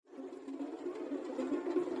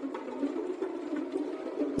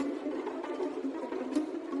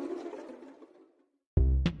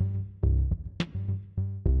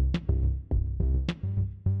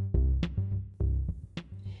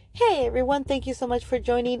Hey everyone, thank you so much for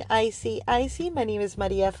joining IC. My name is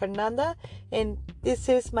Maria Fernanda, and this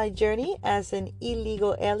is my journey as an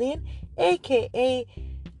illegal alien, aka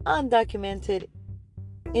undocumented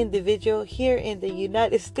individual here in the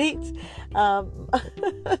United States. After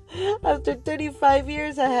 35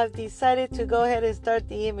 years, I have decided to go ahead and start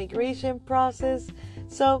the immigration process.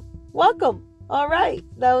 So, welcome. All right,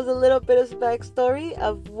 that was a little bit of backstory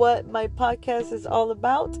of what my podcast is all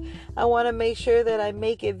about. I want to make sure that I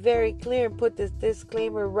make it very clear and put this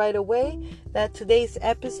disclaimer right away that today's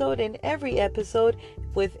episode and every episode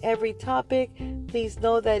with every topic, please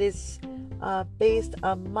know that it's based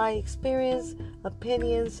on my experience,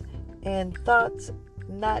 opinions, and thoughts,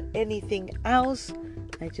 not anything else.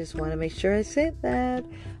 I just want to make sure I said that.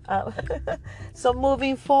 So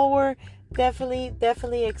moving forward,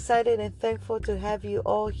 definitely excited and thankful to have you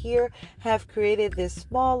all here. Have created this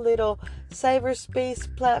small little cyberspace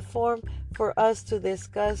platform for us to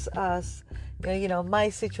discuss my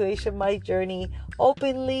situation, my journey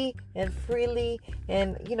openly and freely.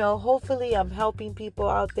 And hopefully I'm helping people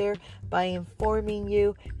out there by informing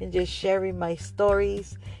you and just sharing my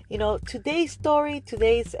stories. Today's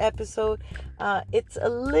episode, it's a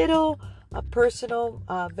little personal,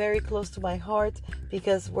 very close to my heart,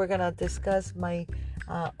 because we're gonna discuss my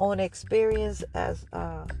own experience as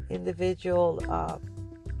individual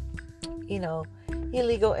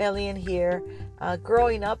illegal alien here.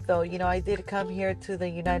 Growing up though, I did come here to the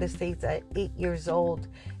United States at 8 years old,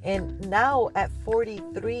 and now at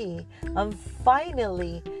 43 I'm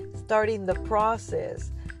finally starting the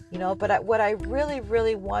process. But what I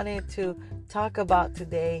really wanted to talk about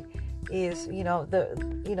today is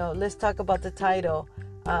let's talk about the title,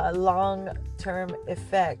 long-term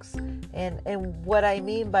effects, and what I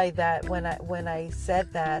mean by that when I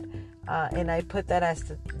said that, and I put that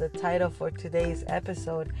as the title for today's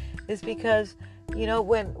episode, is because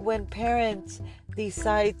when parents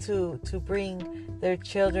decide to bring their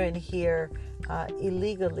children here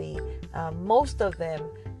illegally, most of them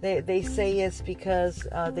they say it's because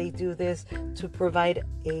they do this to provide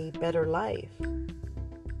a better life.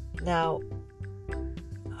 Now,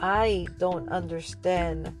 I don't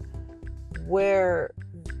understand where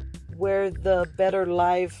the better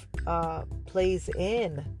life plays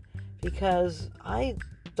in, because I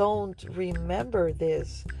don't remember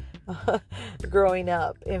this growing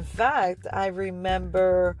up. In fact, I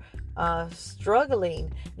remember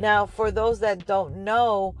struggling. Now, for those that don't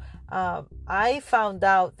know, I found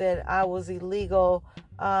out that I was illegal,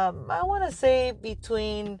 I want to say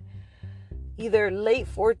between either late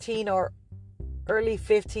 14 or early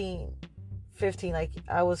 15, like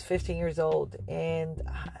I was 15 years old. And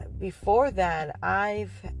before that, I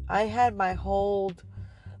had my whole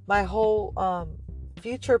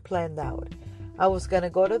future planned out. I was going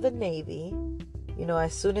to go to the Navy,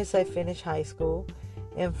 as soon as I finished high school.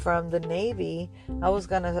 And from the Navy, I was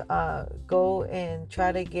going to go and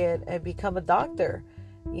try to become a doctor,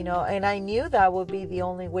 and I knew that would be the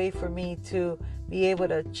only way for me to be able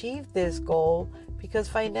to achieve this goal, because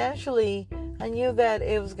financially I knew that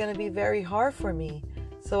it was going to be very hard for me.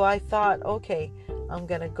 So I thought, okay, I'm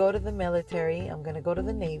going to go to the military, I'm going to go to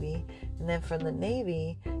the Navy, and then from the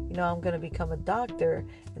Navy, I'm going to become a doctor,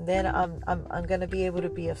 and then I'm going to be able to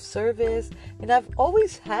be of service. And I've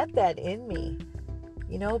always had that in me,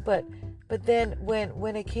 but then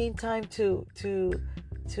when it came time to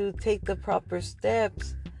take the proper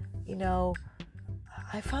steps,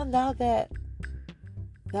 I found out that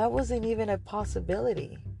wasn't even a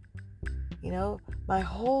possibility. My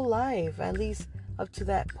whole life, at least up to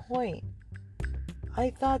that point, I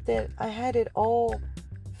thought that I had it all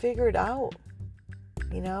figured out,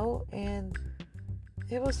 and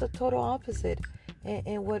it was the total opposite.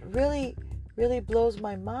 And what really blows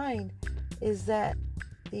my mind is that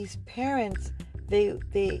these parents, they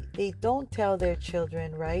don't tell their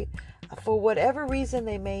children, right? For whatever reason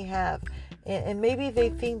they may have, and maybe they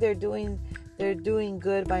think they're doing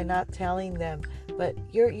good by not telling them, but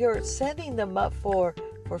you're setting them up for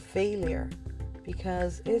failure,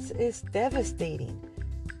 because it's devastating.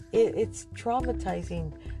 It's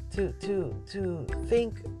traumatizing to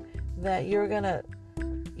think that you're gonna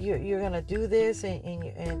do this, and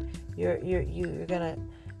you're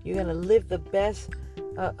gonna live the best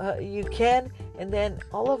you can, and then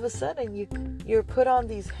all of a sudden you're put on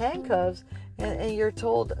these handcuffs, and you're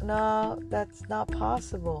told, no, that's not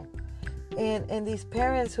possible. And these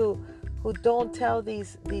parents who don't tell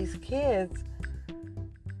these kids,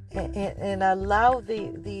 and allow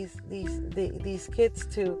these kids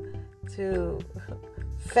to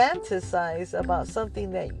fantasize about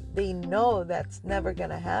something that they know that's never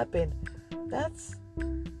gonna happen, that's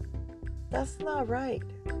not right.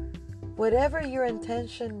 whatever your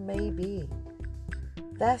intention may be,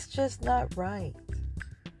 that's just not right.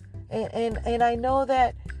 And I know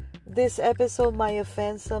that this episode might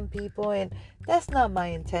offend some people, and that's not my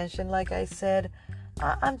intention. Like I said,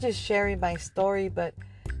 I'm just sharing my story, but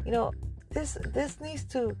this needs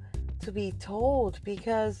to be told,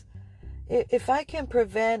 because if I can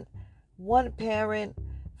prevent one parent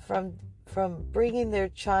from bringing their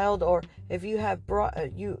child, or if you have brought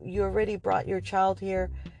you already brought your child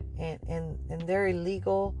here and they're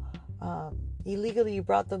illegally you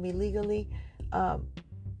brought them illegally,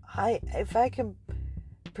 if I can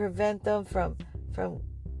prevent them from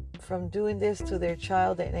doing this to their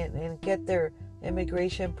child and get their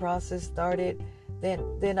immigration process started,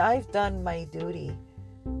 then I've done my duty.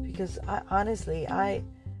 Because honestly, I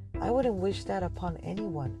wouldn't wish that upon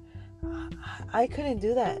anyone. I couldn't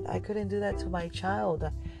do that. I couldn't do that to my child.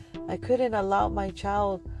 I couldn't allow my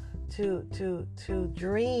child to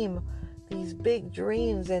dream these big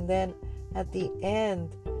dreams, and then at the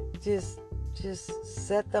end just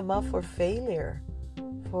set them up for failure,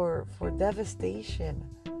 for devastation.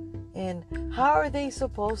 And how are they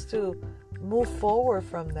supposed to move forward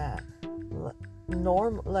from that?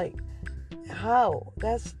 How?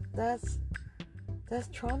 That's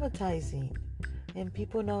traumatizing, and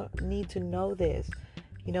people need to know this.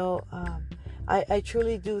 I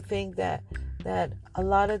truly do think that a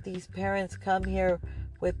lot of these parents come here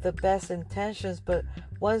with the best intentions, but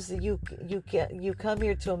once you come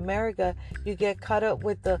here to America, you get caught up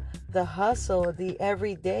with the hustle, the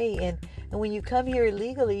everyday, and when you come here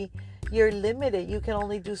illegally, you're limited. You can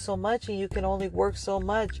only do so much, and you can only work so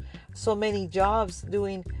much, so many jobs,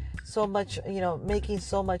 doing so much, making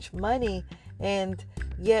so much money, and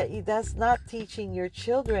yet that's not teaching your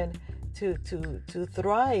children to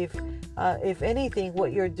thrive. If anything,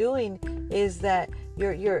 what you're doing is that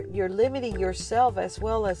you're limiting yourself as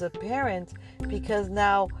well as a parent, because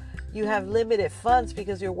now you have limited funds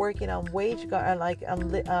because you're working on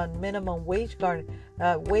on minimum wages,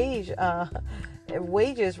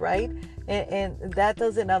 right? And that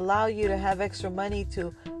doesn't allow you to have extra money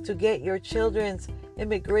to get your children's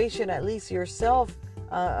immigration, at least yourself,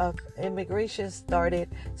 immigration started.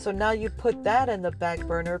 So now you put that in the back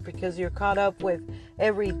burner because you're caught up with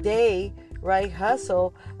every day, right,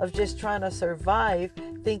 hustle of just trying to survive,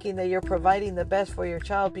 thinking that you're providing the best for your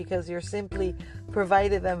child because you're simply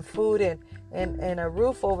providing them food and a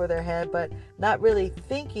roof over their head, but not really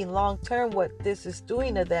thinking long term what this is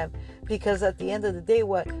doing to them. Because at the end of the day,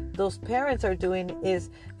 what those parents are doing is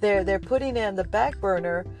they're putting it on the back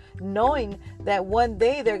burner, knowing that one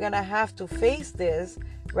day they're gonna have to face this,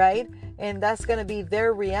 right? And that's gonna be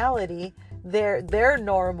their reality, their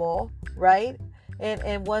normal, right?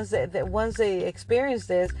 And once they experience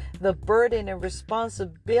this, the burden and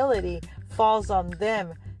responsibility falls on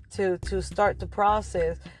them to start the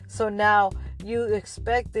process. So now you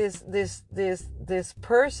expect this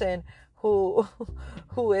person who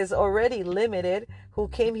is already limited, who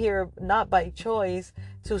came here not by choice,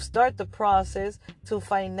 to start the process, to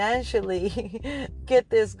financially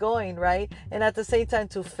get this going, right? And at the same time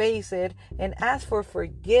to face it and ask for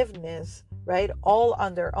forgiveness, right? All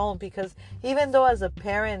on their own. Because even though as a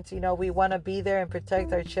parent, we want to be there and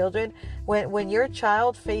protect our children, when your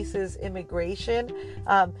child faces immigration,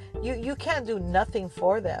 you can't do nothing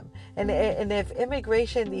for them. And if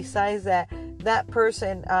immigration decides that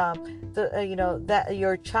person, that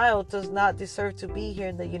your child does not deserve to be here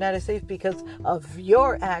in the United States because of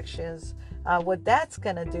your actions, what that's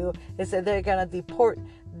gonna do is that they're gonna deport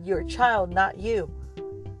your child, not you.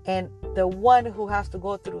 And the one who has to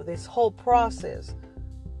go through this whole process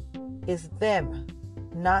is them,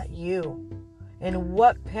 not you. And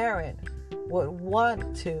what parent would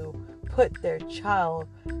want to put their child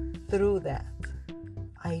through that?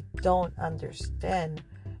 I don't understand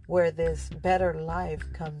where this better life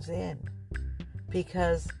comes in.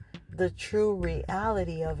 Because the true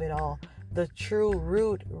reality of it all, the true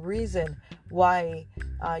root reason why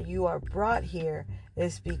you are brought here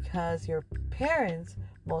is because your parents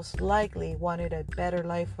most likely wanted a better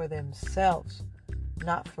life for themselves,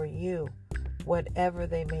 not for you, whatever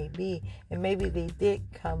they may be. And maybe they did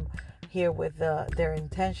come here with their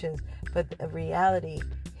intentions, but the reality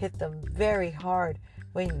hit them very hard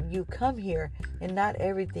when you come here, and not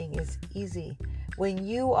everything is easy. When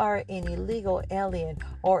you are an illegal alien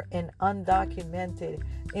or an undocumented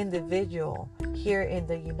individual here in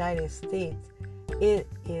the United States, it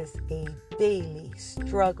is a daily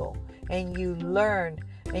struggle, and you learn,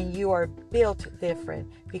 and you are built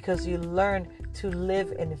different because you learn to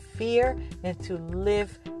live in fear and to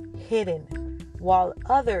live hidden, while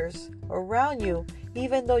others around you,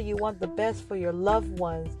 even though you want the best for your loved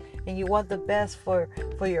ones and you want the best for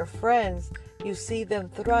your friends, you see them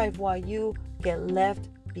thrive while you get left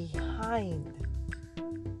behind.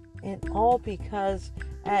 And all because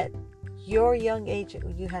at your young age,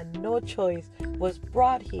 you had no choice, was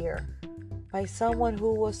brought here by someone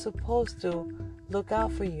who was supposed to look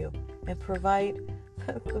out for you and provide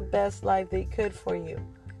the best life they could for you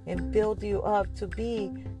and build you up to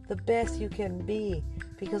be the best you can be.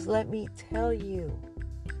 Because let me tell you,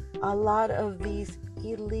 a lot of these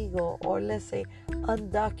illegal, or let's say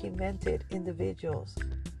undocumented individuals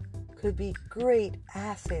could be great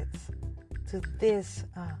assets to this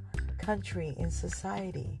country and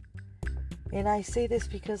society. And I say this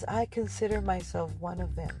because I consider myself one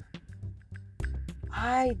of them.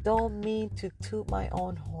 I don't mean to toot my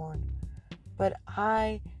own horn, but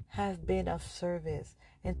I have been of service.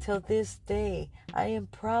 Until this day, I am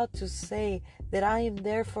proud to say that I am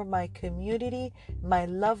there for my community, my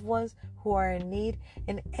loved ones who are in need,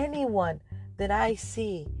 and anyone that I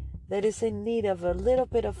see that is in need of a little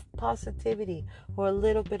bit of positivity or a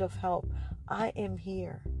little bit of help. I am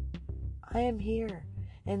here. I am here.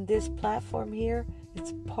 And this platform here,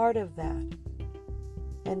 it's part of that.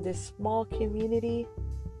 And this small community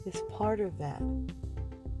is part of that.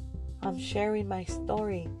 I'm sharing my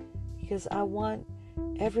story because I want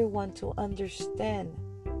everyone to understand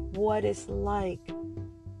what it's like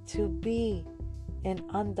to be an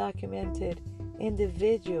undocumented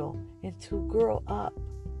individual and to grow up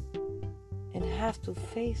and have to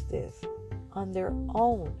face this on their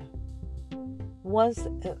own.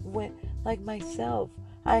 When, like myself,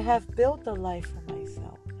 I have built a life for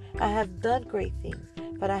myself. I have done great things,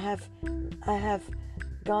 but I have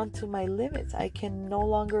gone to my limits. I can no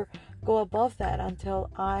longer go above that until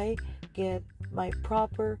I get my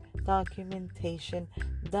proper documentation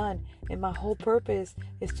done. And my whole purpose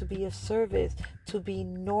is to be of service, to be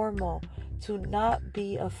normal, to not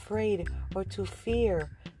be afraid or to fear,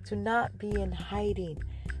 to not be in hiding.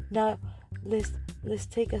 Now, let's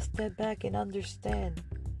take a step back and understand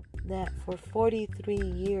that for 43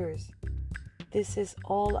 years, this is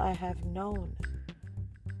all I have known.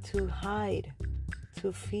 To hide,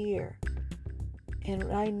 to fear.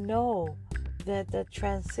 And I know that the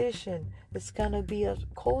transition is going to be a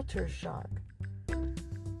culture shock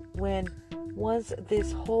when once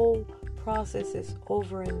this whole process is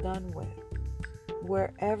over and done with,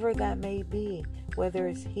 wherever that may be, whether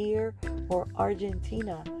it's here or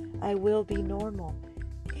Argentina, I will be normal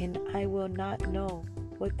and I will not know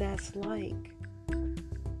what that's like.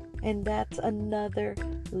 And that's another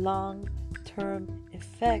long-term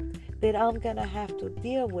effect that I'm going to have to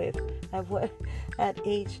deal with at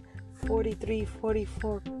age 43,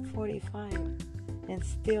 44, 45, and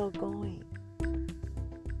still going.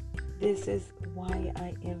 This is why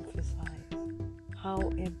I emphasize how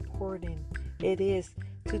important it is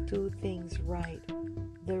to do things right,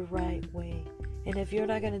 the right way. And if you're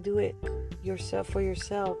not going to do it for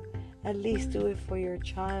yourself, at least do it for your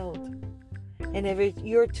child. And if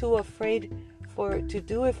you're too afraid to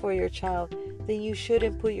do it for your child, then you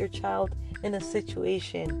shouldn't put your child in a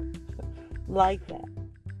situation like that.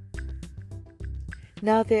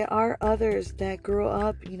 Now, there are others that grow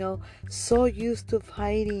up, so used to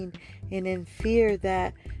hiding and in fear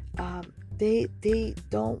that they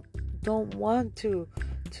don't want to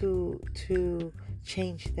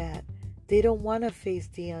change that. They don't want to face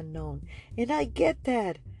the unknown. And I get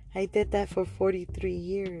that. I did that for 43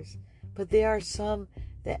 years. But there are some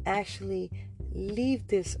that actually leave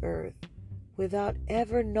this earth without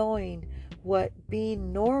ever knowing what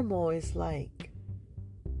being normal is like.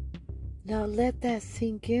 Now let that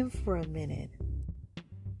sink in for a minute.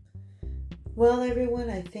 Well, everyone,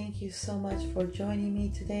 I thank you so much for joining me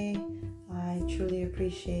today. I truly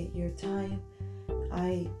appreciate your time.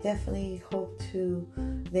 I definitely hope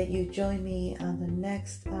that you join me on the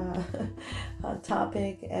next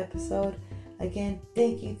episode. Again,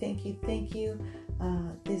 thank you.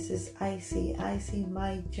 This is I See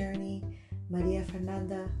My Journey. Maria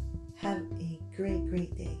Fernanda. Have a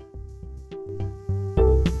great day.